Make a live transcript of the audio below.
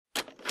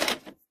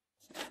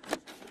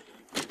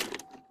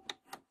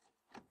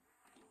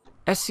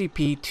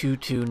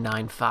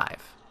SCP-2295.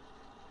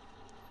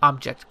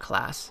 Object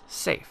Class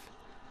Safe.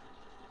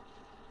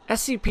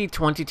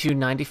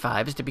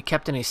 SCP-2295 is to be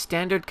kept in a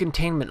standard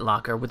containment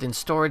locker within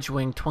Storage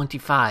Wing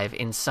 25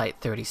 in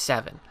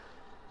Site-37.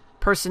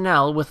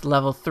 Personnel with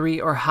Level 3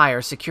 or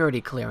higher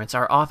security clearance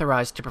are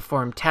authorized to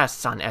perform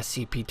tests on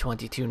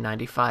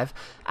SCP-2295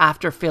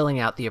 after filling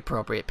out the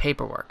appropriate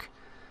paperwork.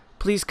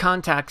 Please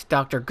contact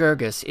Dr.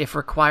 Gergis if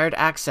required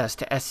access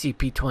to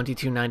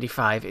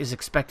SCP-2295 is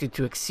expected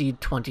to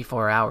exceed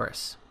 24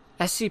 hours.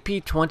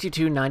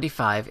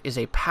 SCP-2295 is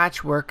a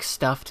patchwork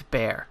stuffed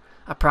bear,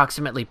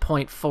 approximately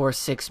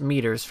 0.46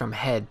 meters from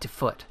head to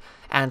foot,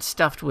 and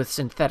stuffed with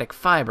synthetic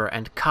fiber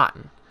and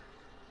cotton.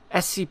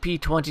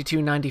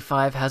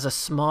 SCP-2295 has a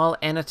small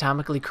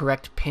anatomically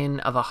correct pin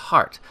of a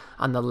heart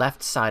on the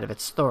left side of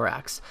its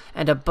thorax,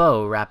 and a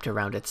bow wrapped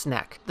around its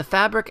neck. The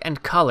fabric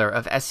and color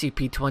of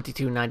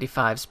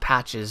SCP-2295's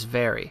patches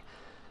vary.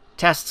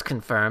 Tests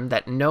confirm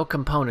that no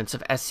components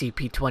of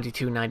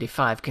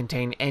SCP-2295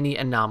 contain any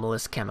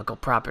anomalous chemical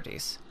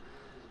properties.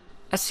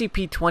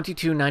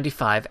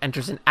 SCP-2295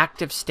 enters an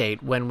active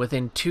state when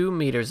within 2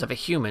 meters of a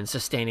human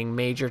sustaining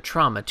major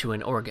trauma to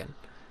an organ.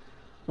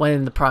 When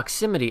in the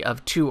proximity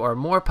of 2 or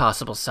more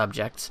possible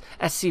subjects,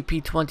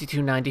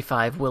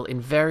 SCP-2295 will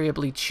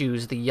invariably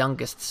choose the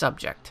youngest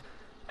subject.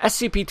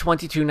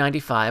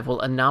 SCP-2295 will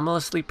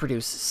anomalously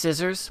produce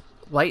scissors,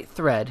 white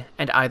thread,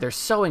 and either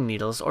sewing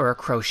needles or a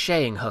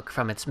crocheting hook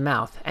from its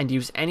mouth, and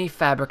use any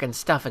fabric and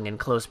stuffing in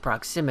close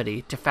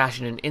proximity to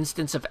fashion an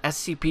instance of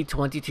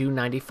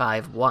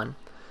SCP-2295-1,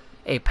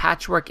 a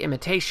patchwork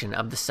imitation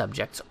of the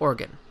subject's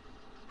organ.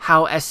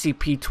 How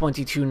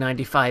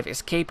SCP-2295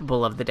 is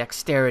capable of the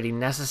dexterity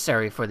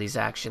necessary for these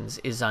actions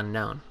is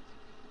unknown.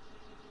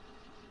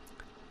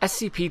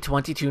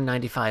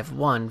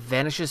 SCP-2295-1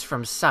 vanishes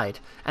from sight,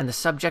 and the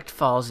subject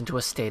falls into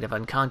a state of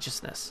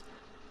unconsciousness.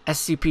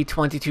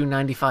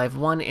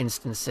 SCP-2295-1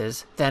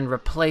 instances then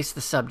replace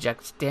the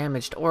subject's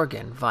damaged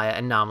organ via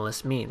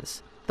anomalous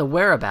means. The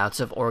whereabouts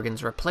of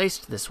organs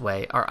replaced this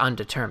way are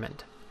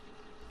undetermined.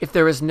 If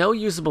there is no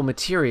usable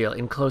material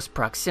in close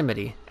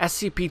proximity,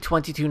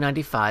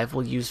 SCP-2295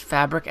 will use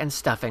fabric and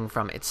stuffing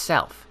from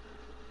itself.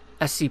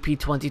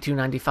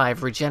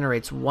 SCP-2295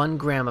 regenerates 1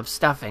 gram of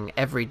stuffing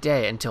every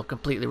day until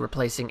completely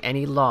replacing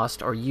any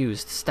lost or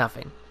used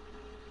stuffing.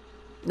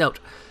 Note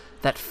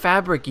that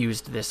fabric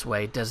used this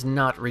way does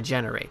not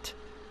regenerate,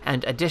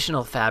 and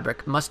additional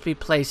fabric must be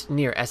placed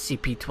near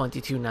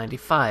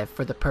SCP-2295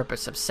 for the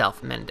purpose of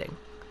self-mending.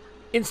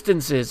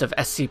 Instances of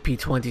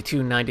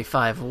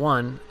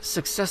SCP-2295-1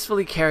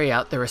 successfully carry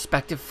out their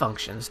respective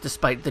functions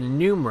despite the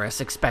numerous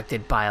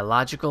expected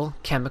biological,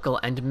 chemical,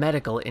 and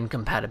medical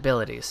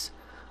incompatibilities.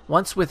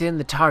 Once within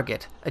the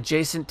target,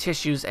 adjacent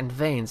tissues and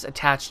veins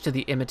attach to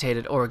the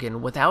imitated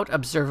organ without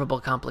observable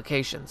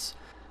complications.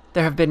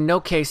 There have been no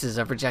cases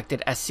of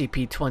rejected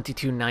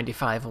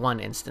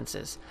SCP-2295-1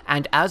 instances,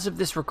 and as of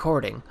this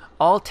recording,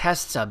 all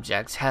test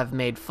subjects have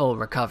made full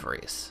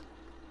recoveries.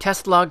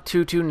 Test Log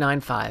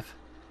 2295.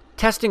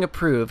 Testing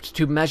approved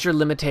to measure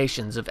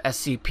limitations of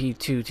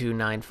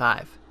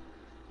SCP-2295.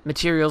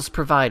 Materials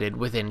provided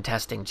within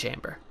testing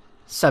chamber.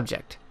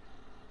 Subject: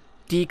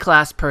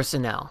 D-Class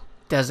Personnel.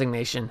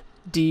 Designation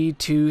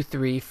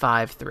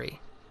D-2353.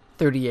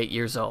 38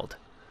 years old.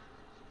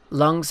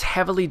 Lungs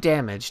heavily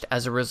damaged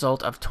as a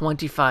result of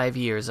 25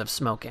 years of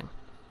smoking.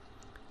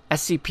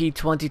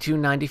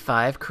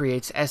 SCP-2295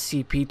 creates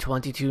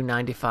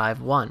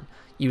SCP-2295-1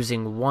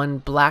 using 1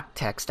 black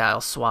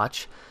textile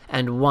swatch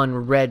and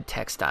 1 red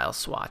textile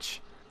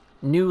swatch.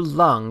 New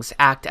lungs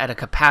act at a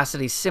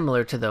capacity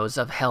similar to those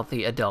of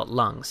healthy adult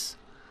lungs.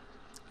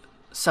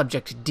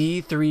 Subject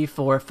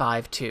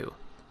D-3452,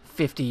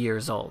 50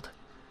 years old.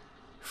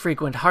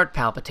 Frequent heart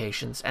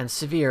palpitations and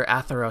severe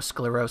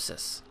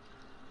atherosclerosis.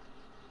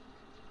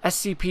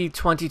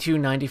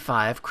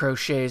 SCP-2295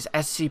 crochets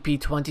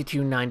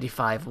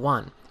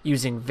SCP-2295-1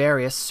 using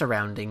various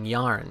surrounding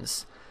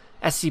yarns.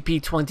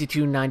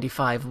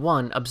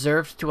 SCP-2295-1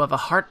 observed to have a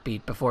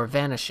heartbeat before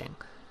vanishing.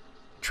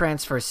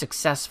 Transfer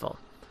successful.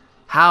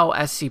 How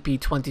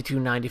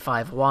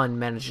SCP-2295-1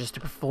 manages to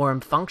perform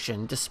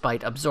function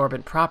despite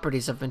absorbent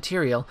properties of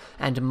material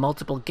and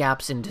multiple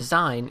gaps in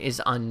design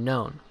is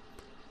unknown.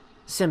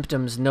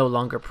 Symptoms no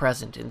longer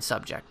present in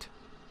subject.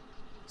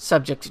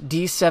 Subject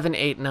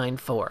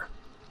D-7894,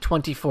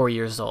 24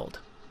 years old.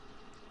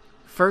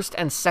 First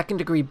and second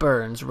degree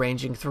burns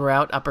ranging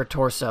throughout upper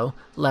torso,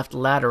 left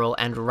lateral,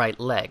 and right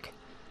leg.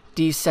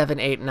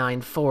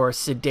 D-7894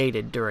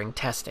 sedated during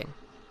testing.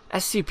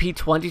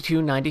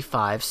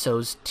 SCP-2295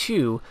 sews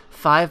 2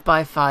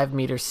 5x5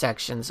 meter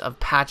sections of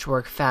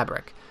patchwork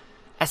fabric.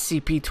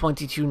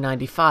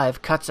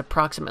 SCP-2295 cuts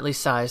approximately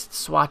sized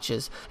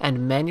swatches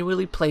and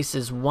manually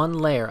places 1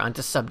 layer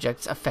onto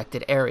subjects'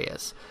 affected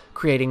areas,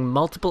 creating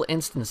multiple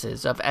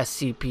instances of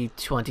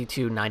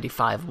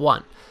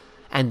SCP-2295-1,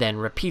 and then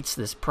repeats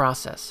this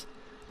process.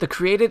 The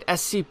created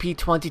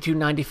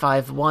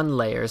SCP-2295-1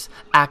 layers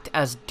act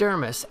as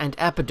dermis and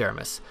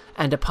epidermis,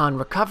 and upon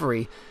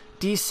recovery,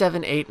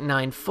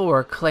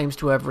 D7894 claims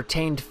to have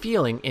retained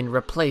feeling in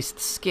replaced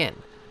skin.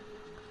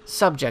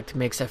 Subject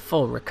makes a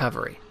full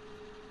recovery.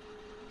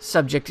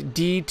 Subject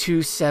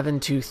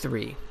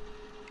D2723,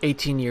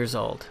 18 years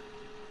old.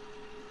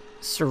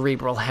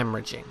 Cerebral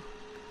hemorrhaging.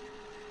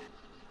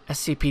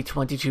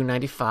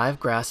 SCP-2295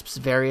 grasps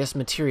various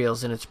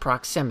materials in its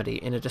proximity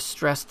in a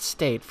distressed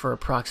state for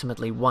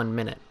approximately 1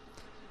 minute.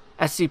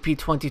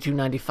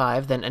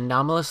 SCP-2295 then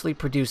anomalously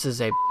produces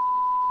a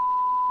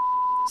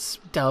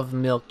Dove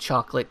milk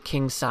chocolate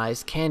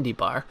king-size candy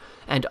bar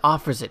and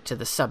offers it to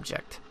the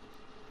subject.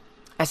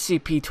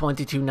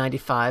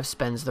 SCP-2295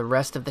 spends the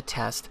rest of the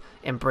test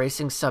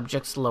embracing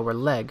subject's lower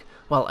leg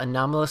while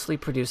anomalously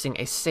producing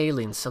a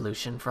saline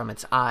solution from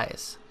its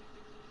eyes.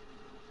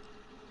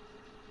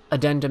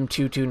 Addendum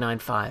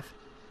 2295.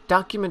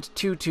 Document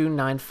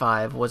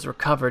 2295 was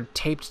recovered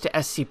taped to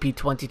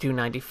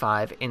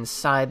SCP-2295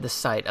 inside the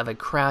site of a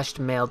crashed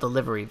mail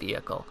delivery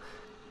vehicle.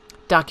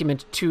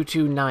 Document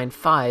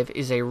 2295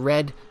 is a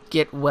red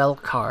Get Well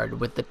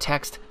card with the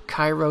text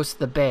Kairos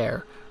the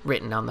Bear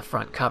written on the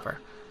front cover.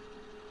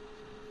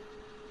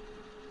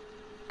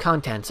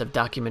 Contents of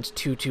Document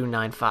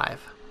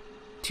 2295.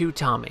 To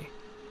Tommy.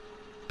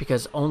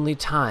 Because only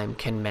time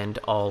can mend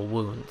all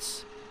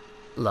wounds.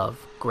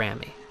 Love,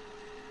 Grammy.